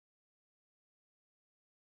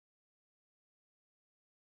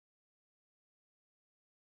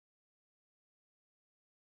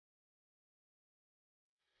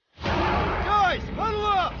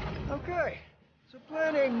So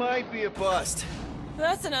Plan A might be a bust.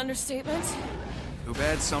 That's an understatement. Too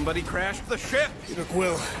bad somebody crashed the ship. Peter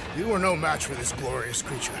Quill, you are no match for this glorious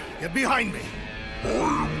creature. Get behind me.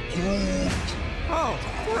 Oh,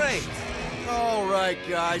 great. All right,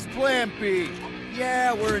 guys, Plan B.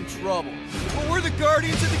 Yeah, we're in trouble. But we're the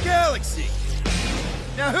Guardians of the Galaxy.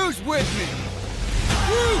 Now who's with me?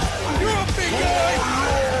 Woo! You're a big guy!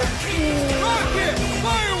 Rocket!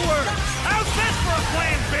 Fireworks! How's this for a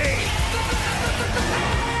Plan B?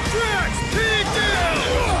 Drax! Pin it down!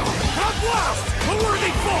 A blast! A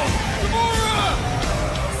worthy foe! Gamora!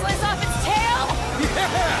 Slice off its tail?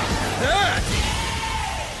 Yeah! That!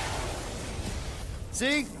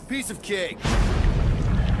 See? Piece of cake.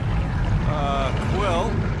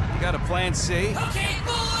 Quill, you got a plan C? Okay,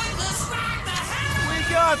 boys, let's rock the house! We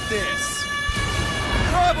got this!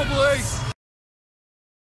 Probably!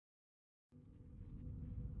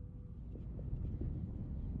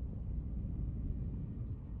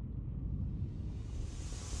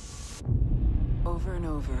 Over and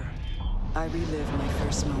over, I relive my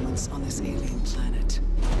first moments on this alien planet.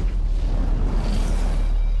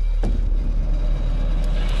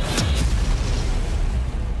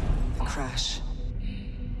 The crash.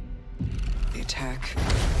 The attack.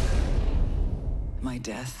 My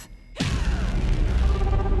death. The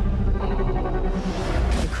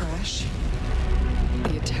crash.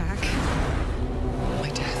 The attack. My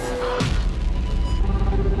death.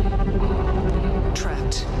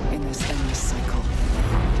 Trapped in this endless cycle.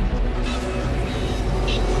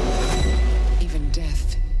 Even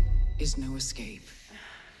death is no escape.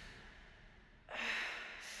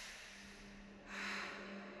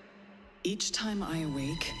 Each time I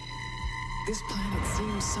awake, this planet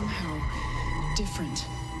seems somehow different.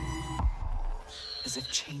 As if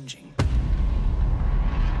changing.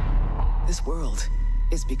 This world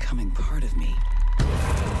is becoming part of me.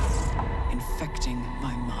 Infecting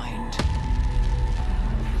my mind.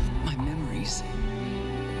 My memories.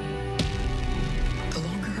 The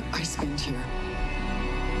longer I spend here,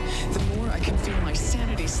 the more I can feel my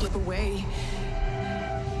sanity slip away.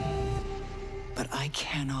 But I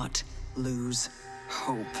cannot lose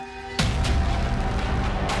hope.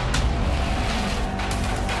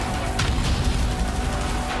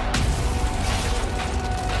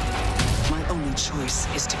 My only choice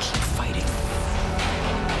is to keep fighting.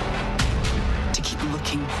 To keep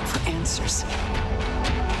looking for answers.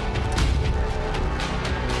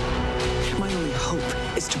 My only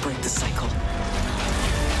hope is to break the cycle.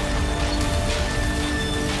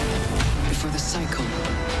 Before the cycle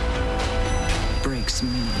breaks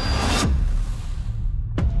me.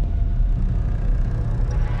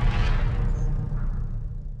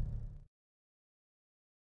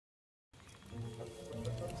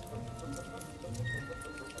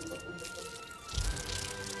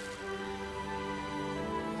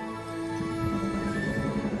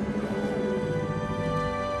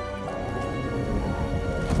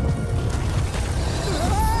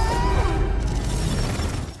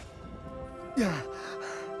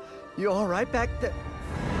 You all right back there?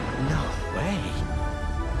 No way.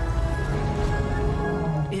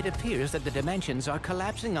 It appears that the dimensions are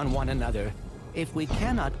collapsing on one another. If we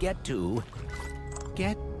cannot get to...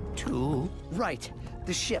 Right,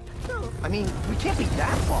 the ship. I mean, we can't be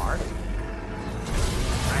that far.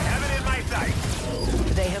 I have it in my sight!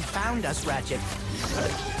 They have found us, Ratchet.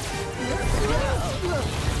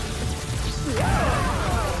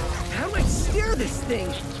 How do I steer this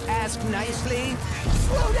thing? Ask nicely.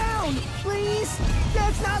 Slow down, please!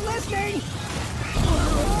 Dad's not listening!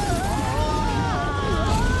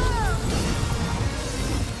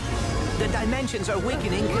 The dimensions are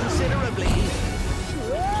weakening considerably.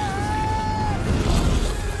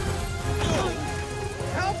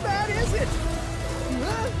 How bad is it?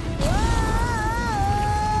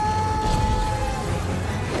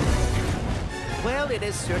 Well, it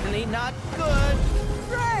is certainly not good.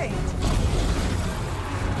 Great!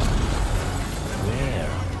 Where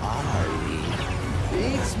are we?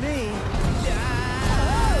 Beats me.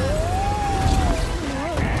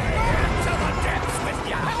 To the depths with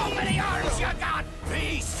ya! How many arms you got,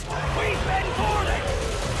 beast? We've been boarded!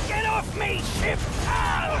 Get off me, ship,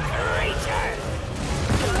 foul creature!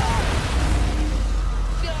 Frank!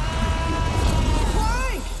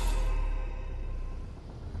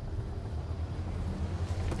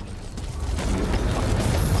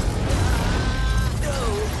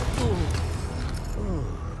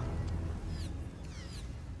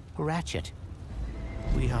 Ratchet.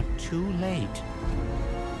 We are too late.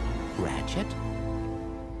 Ratchet?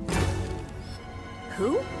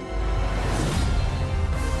 Who?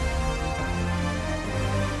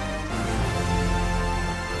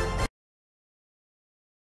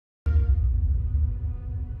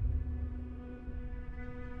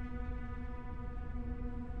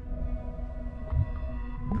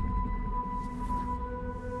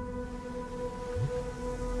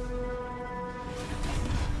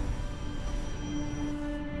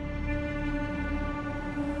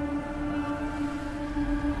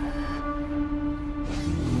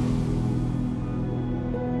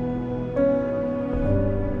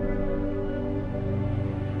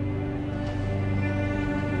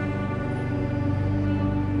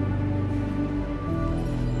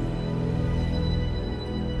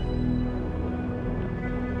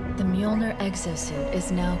 Mjolnir exosuit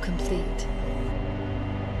is now complete.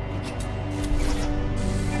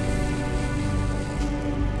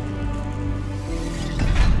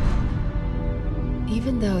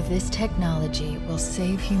 Even though this technology will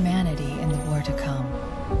save humanity in the war to come,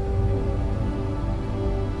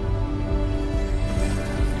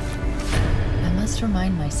 I must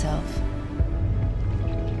remind myself,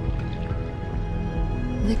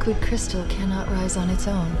 liquid crystal cannot rise on its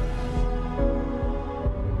own.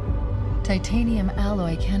 Titanium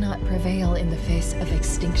alloy cannot prevail in the face of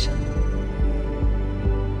extinction.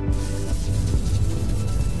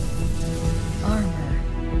 Armor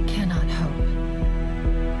cannot hope.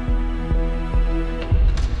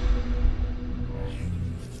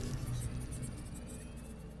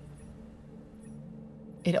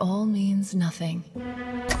 It all means nothing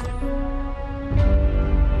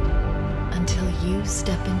until you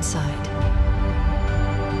step inside.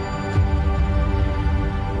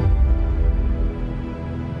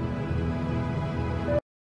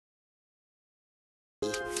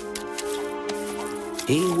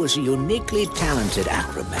 He was a uniquely talented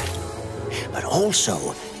acrobat, but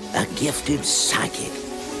also a gifted psychic.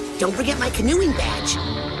 Don't forget my canoeing badge.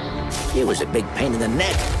 He was a big pain in the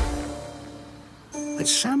neck. But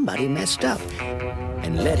somebody messed up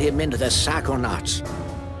and let him into the Psychonauts.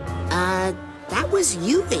 That was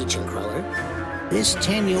you, Agent Cruller. This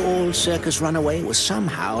 10-year-old circus runaway was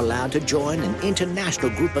somehow allowed to join an international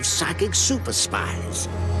group of psychic super spies.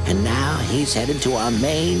 And now he's headed to our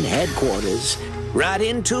main headquarters, right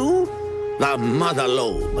into the Mother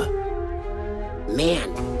Lobe.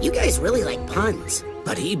 Man, you guys really like puns.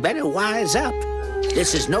 But he better wise up.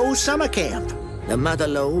 This is no summer camp. The Mother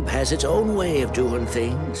Lobe has its own way of doing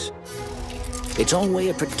things. Its own way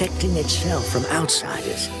of protecting itself from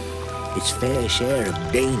outsiders. Its fair share of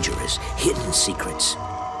dangerous, hidden secrets.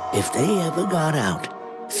 If they ever got out,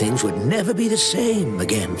 things would never be the same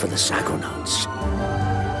again for the Psychonauts.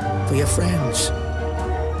 For your friends.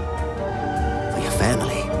 For your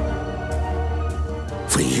family.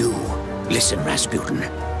 For you. Listen, Rasputin.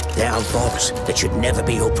 There are vaults that should never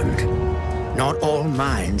be opened. Not all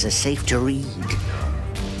minds are safe to read.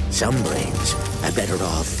 Some brains are better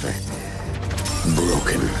off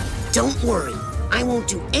broken. Don't worry. I won't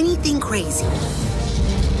do anything crazy.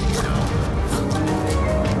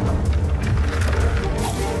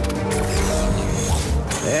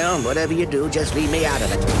 Well, whatever you do, just leave me out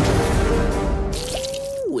of it.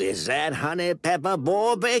 Ooh, is that honey pepper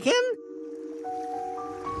boar bacon?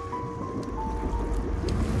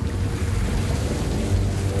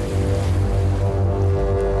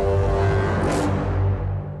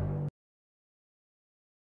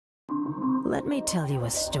 Let me tell you a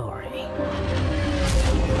story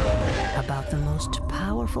about the most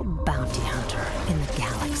powerful bounty hunter in the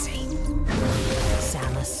galaxy,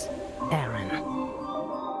 Samus Aran.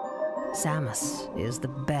 Samus is the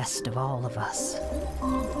best of all of us,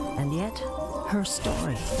 and yet her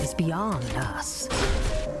story is beyond us.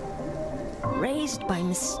 Raised by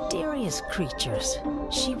mysterious creatures,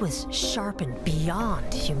 she was sharpened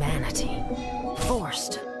beyond humanity,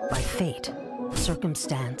 forced by fate,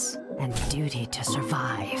 circumstance, and duty to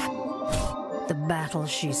survive. The battles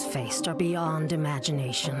she's faced are beyond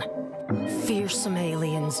imagination. Fearsome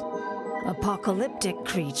aliens, apocalyptic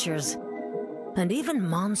creatures, and even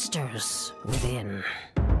monsters within.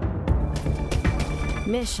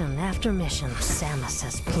 Mission after mission, Samus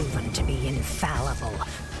has proven to be infallible,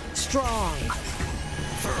 strong,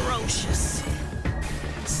 ferocious.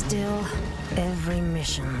 Still, every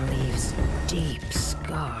mission leaves deep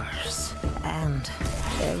scars, and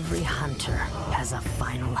every hunter has a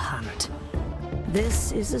final hunt.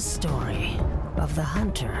 This is a story of the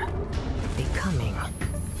hunter becoming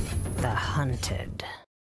the hunted.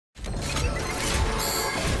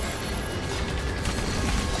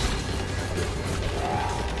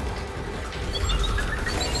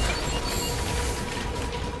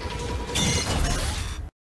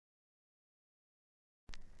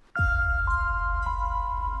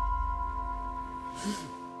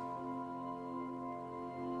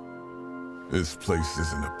 This place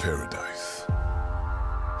isn't a paradise.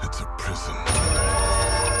 It's a prison.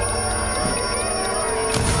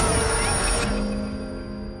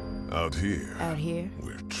 Out here,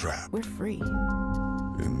 we're trapped. We're free.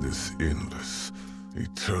 In this endless,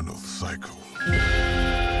 eternal cycle.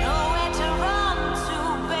 Nowhere to run to,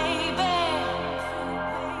 baby.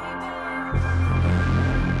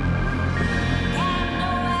 Got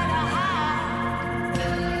nowhere to hide.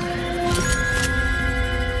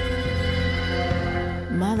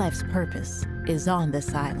 My life's purpose is on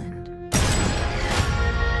this island.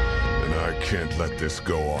 And I can't let this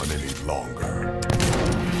go on any longer.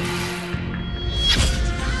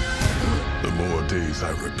 the more days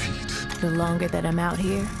I repeat, The longer that I'm out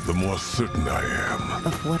here, the more certain I am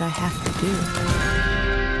of what I have to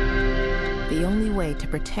do. The only way to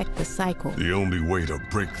protect the cycle the only way to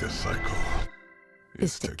break the cycle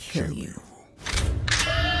is to kill you.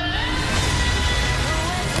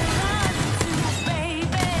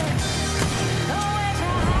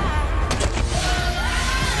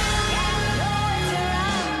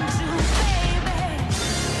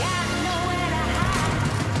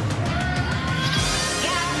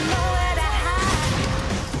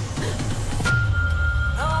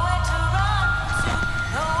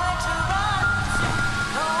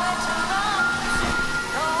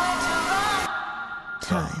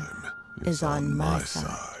 Time is on my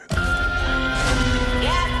side.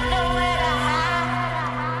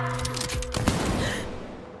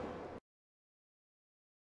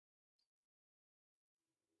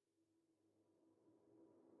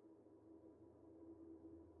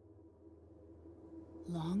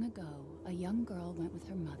 Long ago, a young girl went with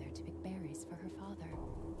her mother to pick berries for her father,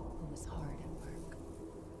 who was hard at work.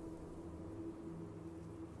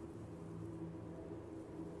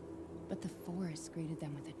 But the forest greeted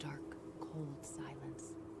them with a dark, cold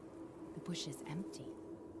silence. The bushes empty.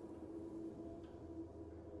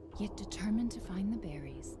 Yet determined to find the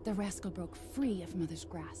berries, the rascal broke free of Mother's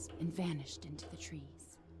grasp and vanished into the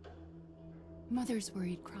trees. Mother's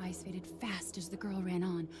worried cries faded fast as the girl ran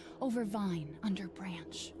on, over vine, under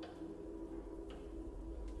branch,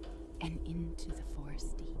 and into the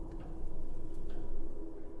forest deep.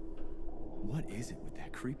 What is it with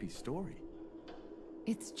that creepy story?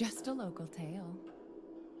 It's just a local tale.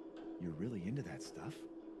 You're really into that stuff?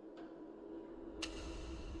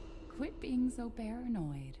 Quit being so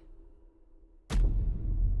paranoid.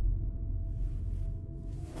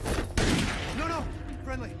 No!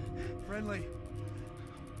 Friendly! Friendly!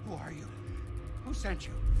 Who are you? Who sent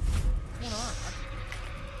you? What are?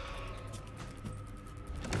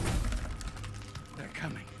 They're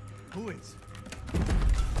coming. Who is?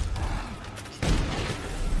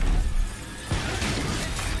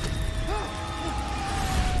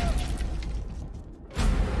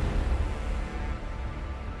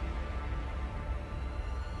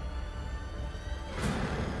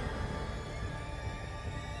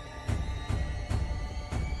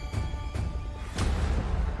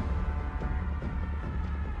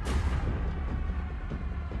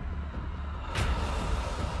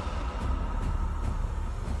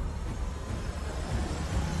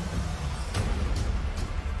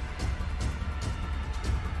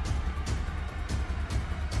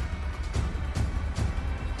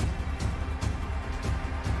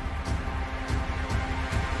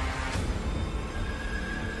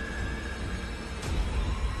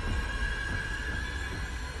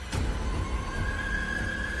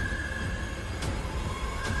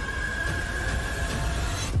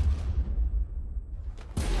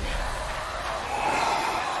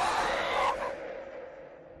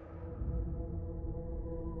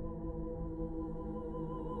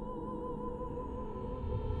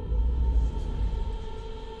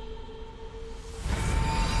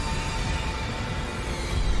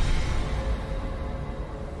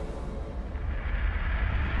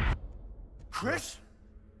 Chris?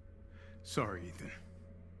 Sorry, Ethan.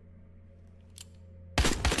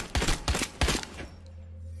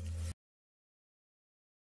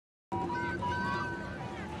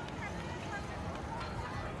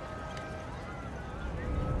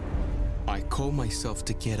 I call myself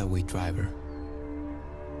the getaway driver.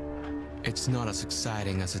 It's not as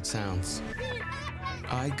exciting as it sounds.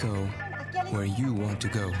 I go where you want to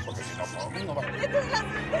go.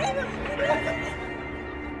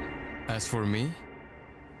 As for me,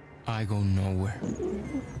 I go nowhere.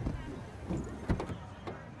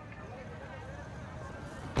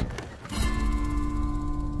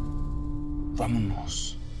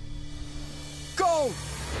 Vámonos. Go!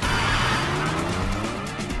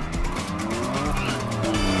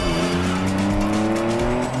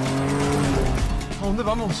 ¿A dónde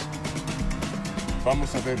vamos?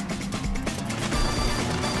 Vamos a ver.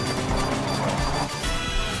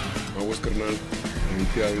 Aguas, carnal. Ahí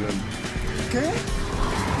te hablan. ¿Qué?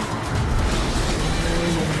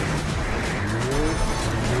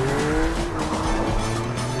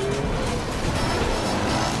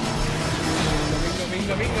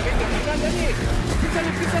 Venga, Dani.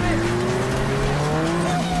 Písale.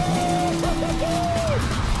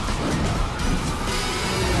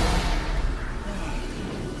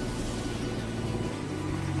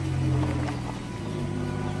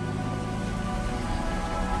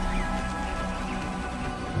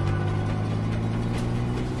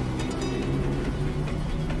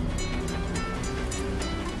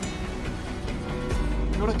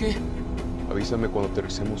 ahora qué? Avísame cuando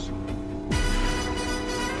aterricemos.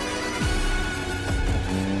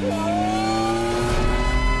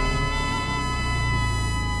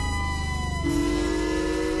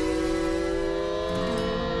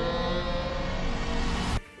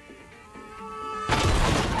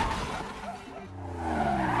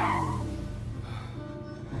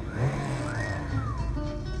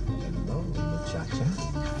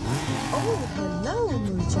 Oh, hello,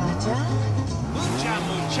 muchacha.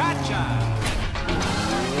 Muchacha.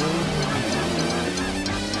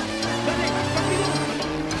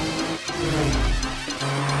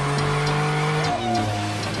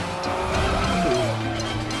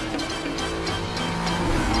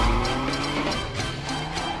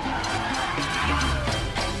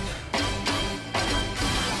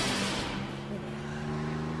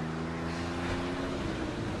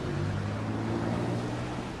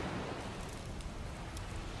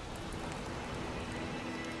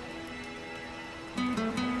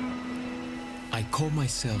 I call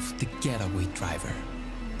myself the getaway driver.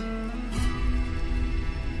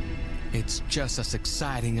 It's just as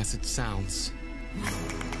exciting as it sounds.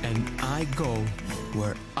 And I go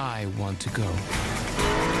where I want to go.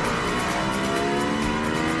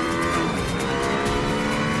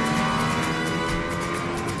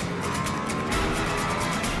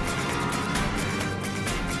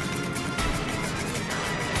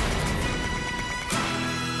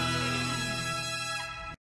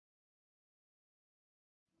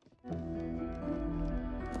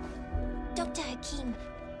 Dr. Hakim,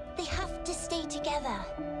 they have to stay together.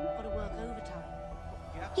 Gotta work overtime.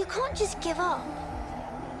 You can't just give up.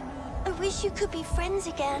 I wish you could be friends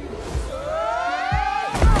again.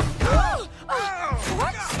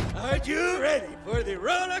 What? Are you ready for the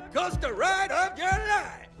roller coaster ride of your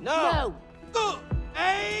life? No. Good.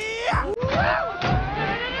 Hey!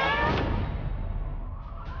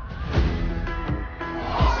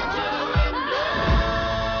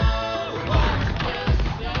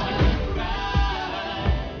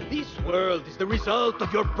 This world is the result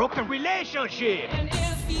of your broken relationship.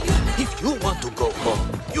 If you want to go home,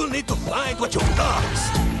 you'll need to find what you've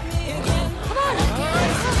lost. Come on!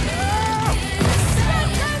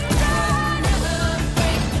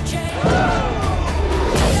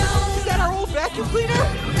 Is that our old vacuum cleaner?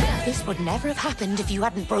 This would never have happened if you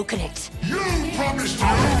hadn't broken it. You promised to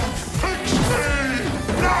fix me!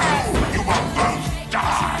 Now you will both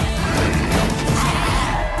die!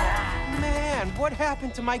 Man, what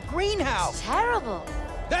happened to my greenhouse? Terrible.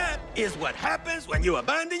 That is what happens when you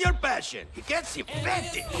abandon your passion. It gets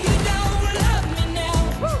infected.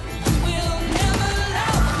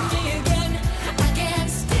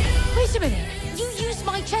 Wait a minute. You used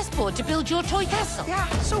my chessboard to build your toy castle. Yeah,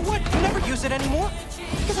 so what? You never use it anymore?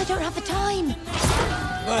 Because I don't have the time.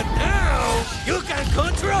 But now, you can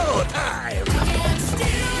control time. Come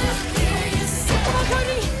on,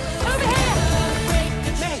 Cody! Over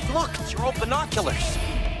here! Hey, look, it's your old binoculars.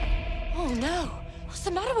 Oh, no. What's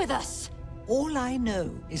the matter with us? All I know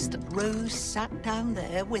is that Rose sat down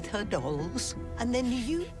there with her dolls, and then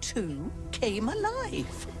you two came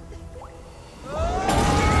alive.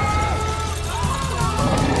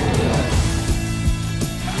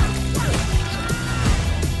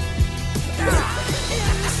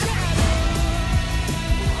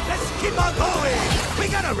 Let's keep on going. We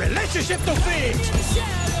got a relationship to fix.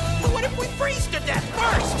 But what if we freeze to death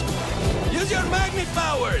first? Use your magnet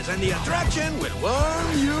powers, and the attraction will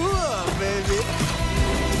warm you up, baby.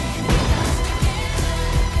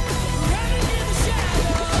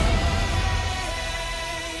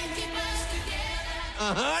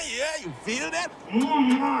 Uh-huh, yeah, you feel that?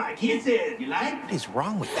 Mm-hmm, kisses, you like? What is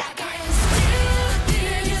wrong with that guy?